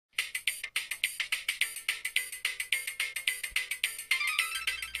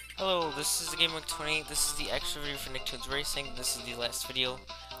Hello, this is the Game 28. This is the extra video for Nicktoons Racing. This is the last video.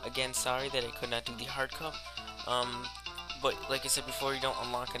 Again, sorry that I could not do the hard cup. But like I said before, you don't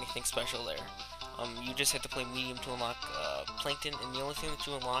unlock anything special there. You just have to play medium to unlock Plankton, and the only thing that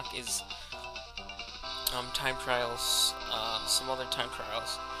you unlock is time trials, some other time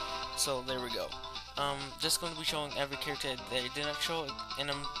trials. So there we go. Just going to be showing every character that I did not show, and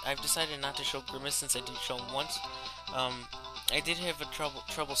I've decided not to show Grimace since I did show him once. I did have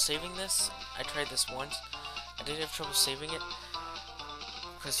trouble saving this. I tried this once. I did have trouble saving it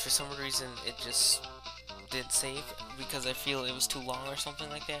because for some reason it just didn't save because I feel it was too long or something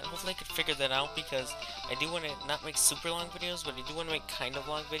like that. Hopefully I could figure that out because I do want to not make super long videos, but I do want to make kind of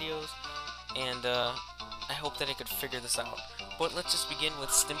long videos, and I hope that I could figure this out. But let's just begin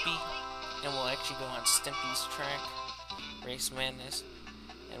with Stimpy, and we'll actually go on Stimpy's track, Race Madness,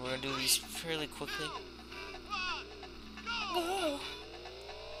 and we're going to do these fairly quickly.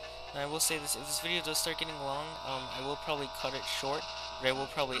 And I will say this, if this video does start getting long, I will probably cut it short, but I will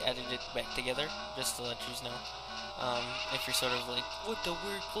probably edit it back together, just to let you know. If you're sort of like, what the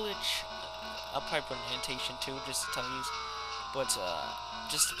weird glitch? I'll probably put an annotation too, just to tell you. But,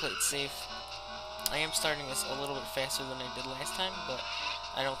 just to play it safe, I am starting this a little bit faster than I did last time, but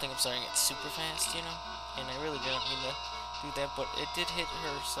I don't think I'm starting it super fast, you know? And I really didn't mean to do that, but it did hit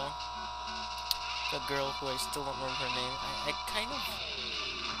her, so... The girl who I still don't remember her name. I kind of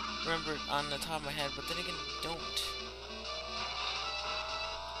remember it on the top of my head, but then again, don't.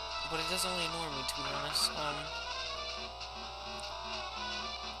 But it does only annoy me, to be honest. I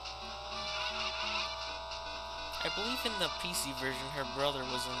believe in the PC version, her brother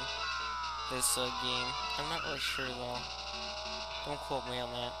was in this game. I'm not really sure, though. Don't quote me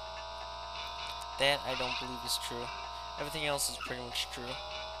on that. That I don't believe is true. Everything else is pretty much true.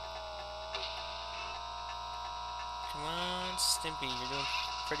 Come on, Stimpy, you're doing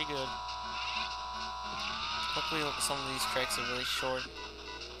pretty good. Luckily, some of these tracks are really short.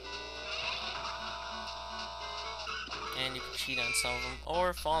 And you can cheat on some of them.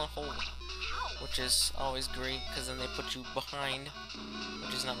 Or fall in a hole, which is always great, because then they put you behind,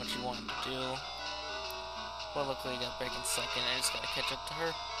 which is not what you want to do. Well, luckily I got back in second. I just gotta catch up to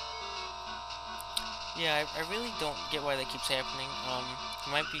her. Yeah, I really don't get why that keeps happening.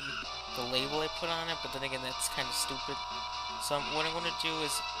 It might be the label I put on it, but then again, that's kind of stupid. So what I'm gonna do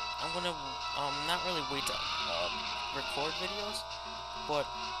is, I'm gonna not really wait to record videos, but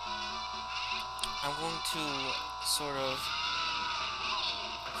I'm going to sort of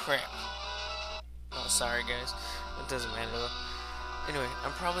crap. Oh, sorry guys, it doesn't matter though. Anyway,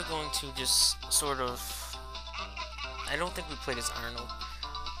 I'm probably going to just sort of. I don't think we played as Arnold.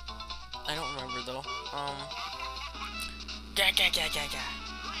 I don't remember though.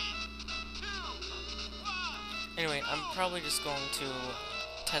 Anyway, I'm probably just going to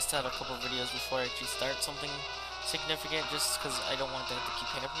test out a couple videos before I actually start something significant, just because I don't want that to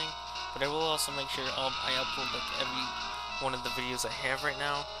keep happening. But I will also make sure I upload like every one of the videos I have right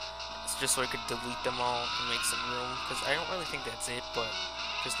now. It's just so I could delete them all and make some room, because I don't really think that's it, but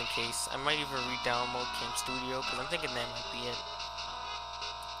just in case. I might even re-download Camp Studio, because I'm thinking that might be it.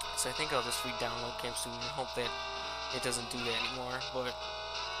 So I think I'll just re-download Camp Studio and hope that it doesn't do that anymore, but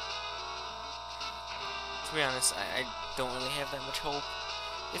to be honest, I don't really have that much hope.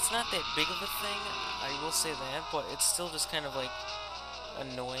 It's not that big of a thing, I will say that, but it's still just kind of like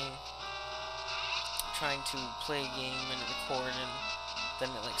annoying trying to play a game and record and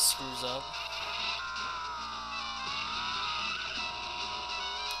then it like screws up.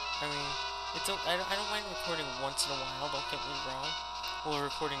 I mean, I don't mind recording once in a while, don't get me wrong, or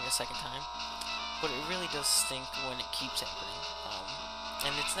recording a second time, but it really does stink when it keeps happening.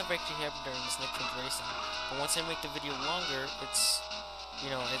 And it's never actually happened during this Nicktoons Racing. But once I make the video longer, it's,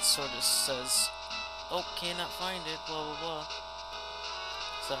 you know, it sort of says, oh, cannot find it, blah, blah, blah.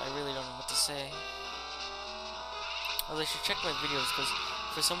 So I really don't know what to say. Although I should check my videos, because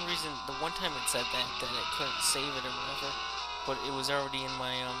for some reason, the one time it said that it couldn't save it or whatever, but it was already in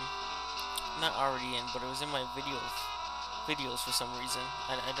my, not already in, but it was in my videos for some reason.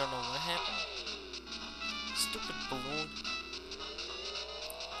 I don't know what happened. Stupid balloon.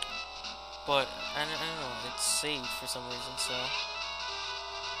 But, I don't know, it's saved for some reason, so...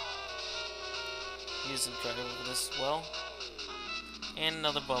 Use the drive over this well. And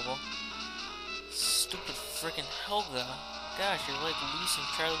another bubble. Stupid frickin' Helga. Gosh, you're like losing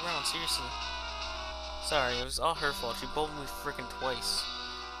Charlie Brown, seriously. Sorry, it was all her fault. She bowled me frickin' twice.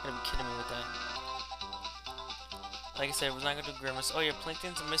 You're gonna be kidding me with that. Like I said, I was not gonna do Grimace. Oh yeah,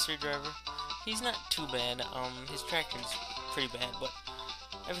 Plankton's a mystery driver. He's not too bad. His traction's pretty bad, but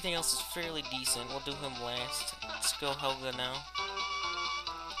everything else is fairly decent. We'll do him last. Let's go Helga now.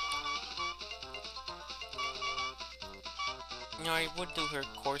 You know, I would do her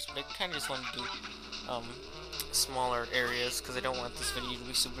course, but I kind of just want to do smaller areas because I don't want this video to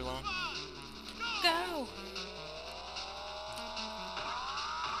be super long. Go!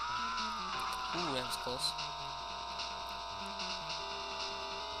 Ooh, that was close.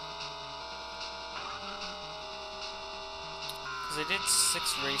 Because I did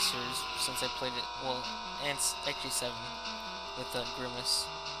 6 racers since I played it, well, and actually 7 with Grimace.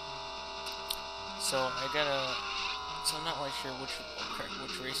 So so I'm not really sure which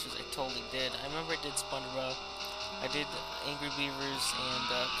racers I totally did. I remember I did SpongeBob, I did Angry Beavers and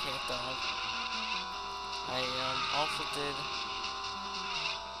Cat Dog. I also did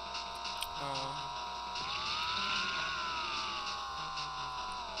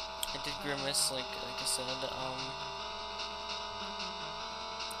Grimace, like I said.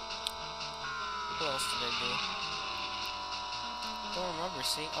 What else did I do? Don't remember.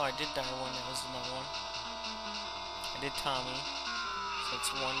 See? Oh, I did Darwin. That was another one. I did Tommy. So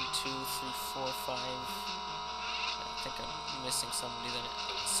it's 1, 2, 3, 4, 5. I think I'm missing somebody. Then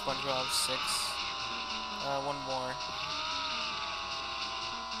SpongeBob 6. One more.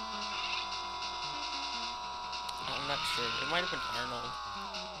 I'm not sure. It might have been Arnold.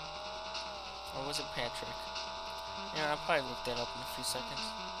 Or was it Patrick? Yeah, I'll probably look that up in a few seconds.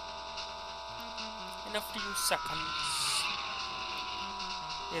 In a few seconds.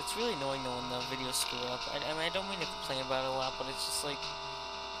 Yeah, it's really annoying though when the videos screw up. I mean, I don't mean to complain about it a lot, but it's just like,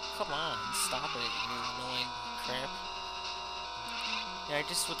 come on, stop it, you annoying crap. Yeah, I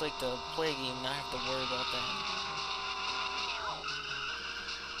just would like to play a game and not have to worry about that.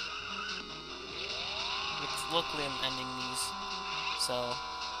 Luckily I'm ending these, so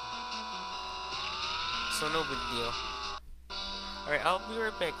no big deal. Alright, I'll be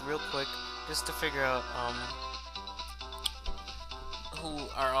right back real quick, just to figure out, who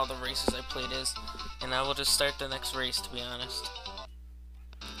are all the races I played as, and I will just start the next race, to be honest.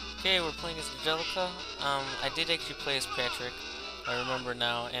 Okay, we're playing as Angelica. I did actually play as Patrick, I remember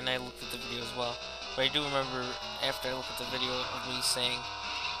now, and I looked at the video as well. But I do remember, after I looked at the video, of me saying,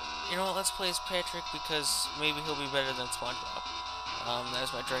 you know what, let's play as Patrick, because maybe he'll be better than SpongeBob. That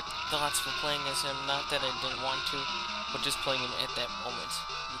was my direct thoughts for playing as him, not that I didn't want to, but just playing him at that moment,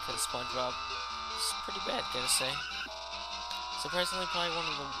 because SpongeBob is pretty bad, gotta say. Surprisingly, probably one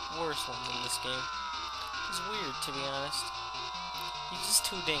of the worst ones in this game. It's weird, to be honest. He's just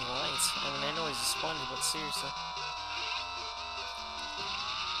too dang light. I mean, I know he's a sponge, but seriously.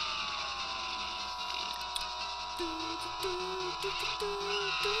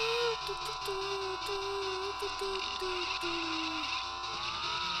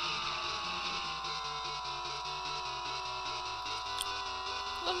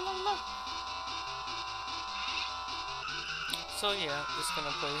 La la la. So yeah, just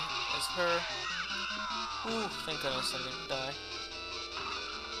gonna play as her. Ooh, thank goodness I didn't die.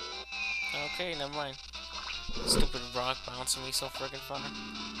 Okay, never mind. Stupid rock bouncing me so friggin' far.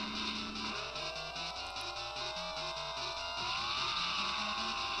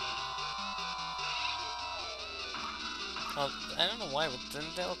 Oh, I don't know why, but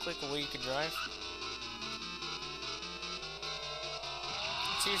didn't that look like a way you could drive?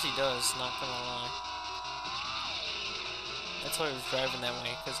 It seriously does, not gonna lie. That's why I was driving that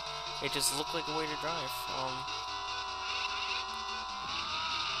way, because it just looked like a way to drive.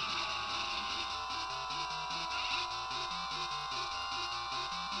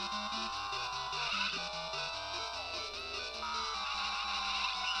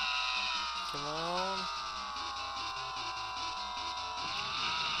 Come on.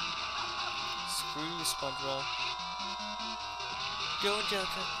 Screw you, SpongeBob. Go,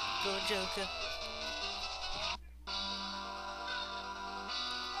 Angelica. Go, Angelica.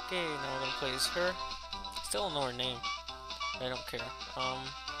 Okay, now we're gonna play as her. Still don't know her name. I don't care.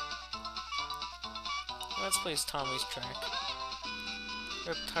 Let's play as Tommy's track.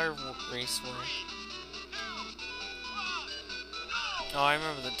 Reptile Raceway. Oh, I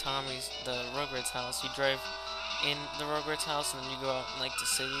remember the Rugrats house. You drive in the Rugrats house and then you go out in, like, the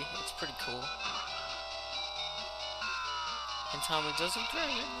city. It's pretty cool. And Tommy doesn't drive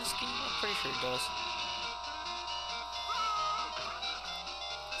in this game? I'm pretty sure he does.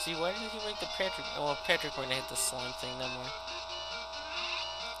 See, why didn't he make the Patrick... Oh, Patrick might have hit the slime thing, that more.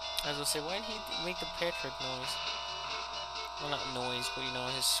 I was gonna say, why did he make the Patrick noise? Well, not noise, but, you know,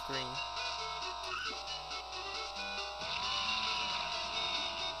 his scream.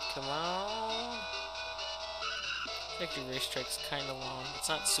 Come on. Actually, racetrack's kinda long. It's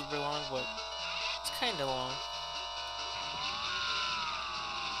not super long, but it's kinda long.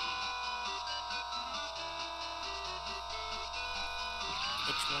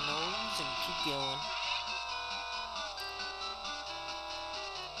 Itch my nose and keep going.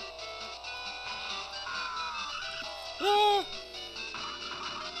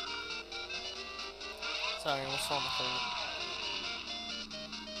 Sorry, I almost fell in the hole.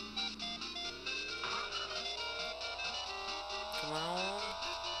 Come on.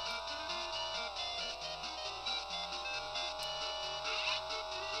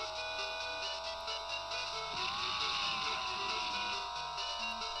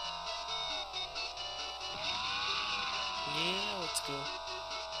 Yeah, let's go.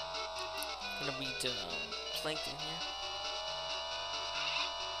 Gonna beat Plankton here.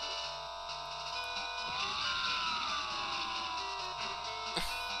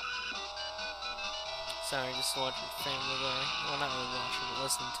 Sorry, just watching Family Guy. Well, not really watching, but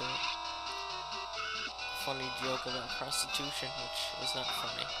listening to it. Funny joke about prostitution, which is not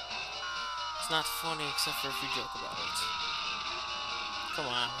funny. It's not funny except for if you joke about it.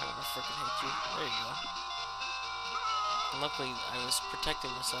 Come on, I'm gonna freaking hate you. There you go. And luckily, I was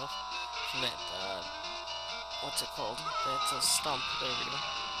protecting myself from that, what's it called? That's a stump. There we go.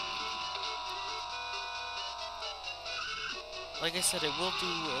 Like I said, I will do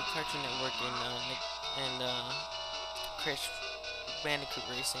Cartoon Network and Crash Bandicoot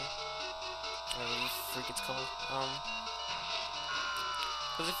Racing. Whatever the freak it's called.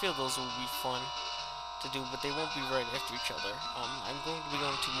 Because I feel those will be fun to do, but they won't be right after each other. I'm going to be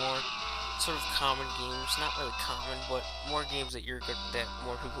going to more sort of common games, not really common, but more games that that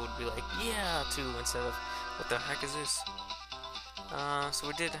more people would be like, yeah, to, instead of, what the heck is this? So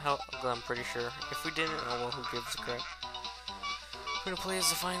we did help, I'm pretty sure. If we didn't, oh well, who gives a crap? We're gonna play as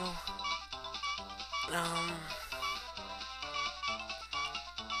the final.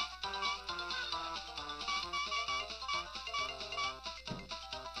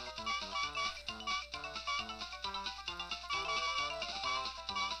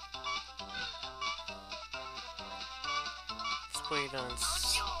 Let's play it on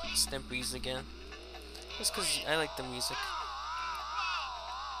Stimpy's again. Just because I like the music.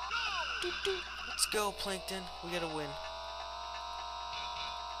 Let's go, Plankton. We gotta win.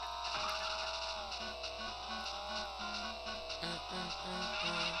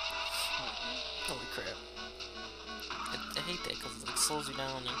 Holy crap. I hate that because it slows you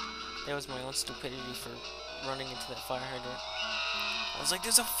down, and that was my own stupidity for running into that fire hydrant. I was like,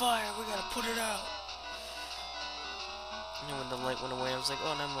 there's a fire, we gotta put it out! And then when the light went away, I was like,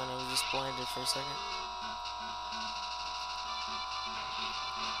 oh, never mind, I was just blinded for a second.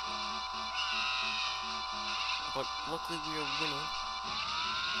 But luckily we are winning.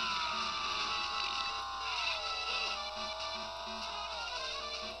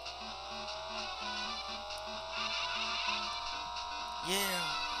 Yeah!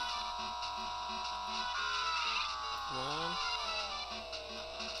 Come on.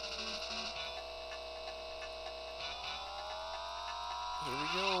 Here we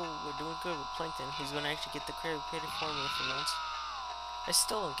go. We're doing good with Plankton. He's gonna actually get the Krabby Patty formula for once. I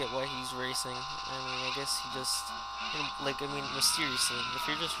still don't get why he's racing. I mean, I guess he just... like, I mean, mysteriously. If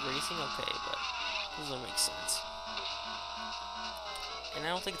you're just racing, okay, but it doesn't make sense. And I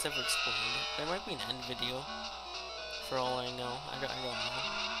don't think it's ever explained. There might be an end video. For all I know. I don't know.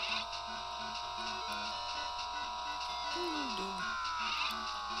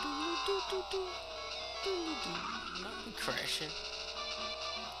 Not be crashing.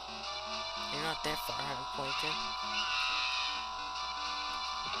 You're not that far ahead, Plankton.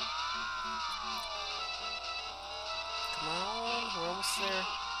 Come on, we're almost there.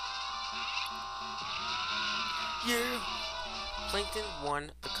 Yeah! Plankton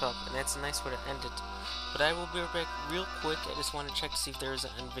won the cup, and that's a nice way to end it. But I will be right back real quick. I just want to check to see if there is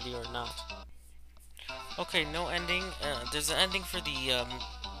an end video or not. Okay, no ending. There's an ending for the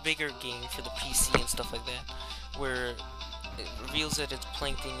bigger game for the PC and stuff like that, where it reveals that it's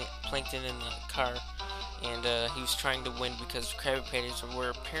Plankton in the car, and he was trying to win because Krabby Patties were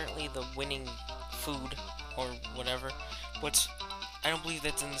apparently the winning food or whatever. But I don't believe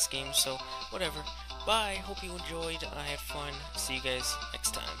that's in this game, so whatever. Bye. Hope you enjoyed. I had fun. See you guys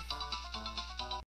next time.